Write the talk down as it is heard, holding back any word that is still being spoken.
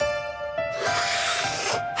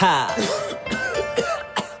Ha.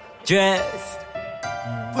 Dre'zz.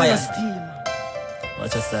 Fire steam.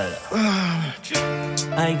 Watch your style.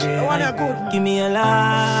 I wanna go. Give me a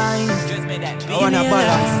line. I wanna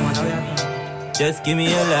balance. Just give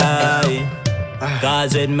me a line.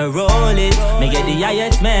 Cause when me roll it, me get the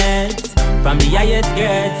highest meds. From the highest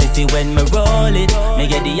grades, you see when me roll it, me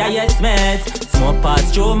get the highest meds. Smoke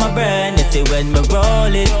pass through my brain, you see when me roll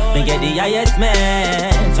it, me get the highest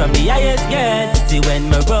meds. From the highest grades, you see when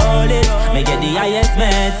me roll it, me get the highest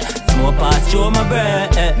meds. Smoke pass through my brain.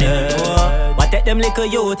 What take them little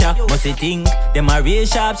youta? Must you think them a real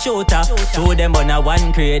sharp shooter? Show them on a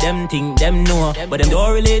one crate, them think them know, but them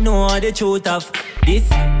don't really know the truth of this.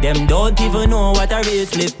 Them don't even know what a real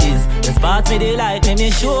split is. The sparks me they like, let me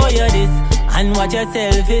show you this. And watch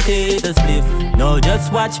yourself, it is a spliff. No,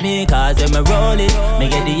 just watch me, cause when me roll it, me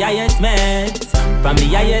get the highest meds. From the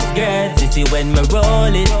highest grades, you see when me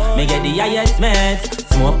roll it, me get the highest meds.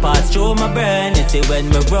 Smoke pass through my brain, you see when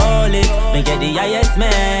me roll it, me get the highest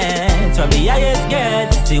meds. From the highest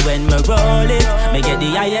grades, you see when me roll it, me get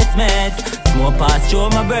the highest meds. Smoke pass through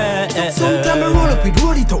my brain. Sometimes I roll up with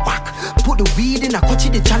roll it to whack. Put the weed in a coachy,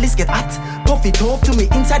 the chalice get hot. Puff it up to me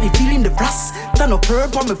inside, the feeling the brass. Turn up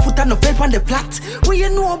herb on my foot and no felt on the flat. What you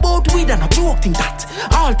know about weed and a joke thing that?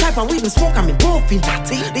 All type of weed and smoke and me both in that.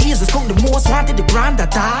 The ears smoke the most wanted, the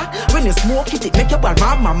granddada. When you smoke it, it make your bad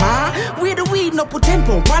mama. With the weed, no put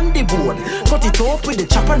tempo on the board. Cut it up with the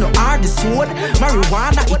chopper, no hard the sword.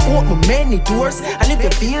 Marijuana, it open me many doors. And if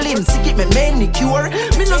you feeling sick, it me many cure.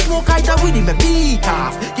 Me no smoke either with it, me beat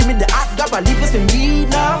off. Give me the hot gab, I leave this in weed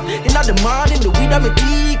now. In the morning, the weed I me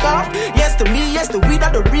click off. Yes to me, yes, the weed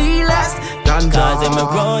are the realest. Cause when me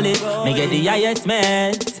roll it, me get the highest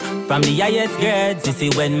meds. From the highest grades, you see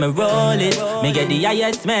when me roll it, me get the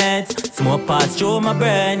highest meds. Smoke pass through my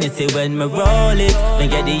brain, you see when me roll it, me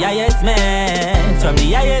get the highest meds. From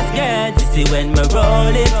the highest grades, you see when me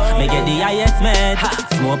roll it, me get the highest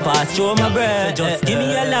meds. Smoke pass through my brain. Just give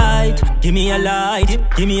me a light, give me a light,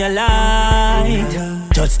 give me a light.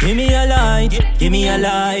 Just give me a light, give me a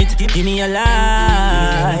light, give me a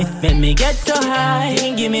light. Make me get so high,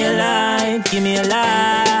 give me a light, give me a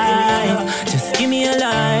light. Just give me a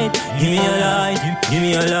light, give me a light, give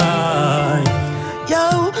me a light.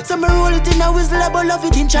 Yo, so me roll it in a whistle, love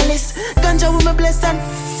it in chalice. Ganja with me blessed and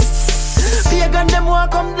pagan them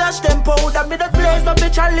want come dash them powder. Me that blaze up the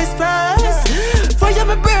chalice first. Fire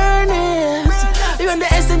me burn it. Even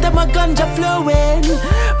the essence of my ganja flowing.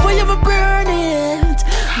 Fire me burn it.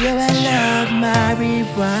 You will love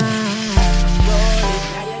marijuana.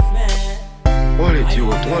 Hold it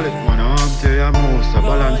youth, hold it man, arm to your moves, so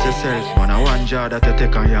balance yourself man, a one jar that you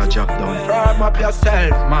take on your job down. Firm up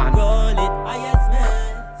yourself man. Roll it, highest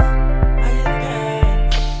meds.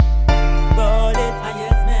 Roll it,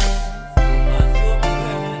 highest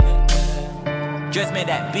meds. Just made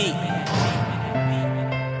that beat.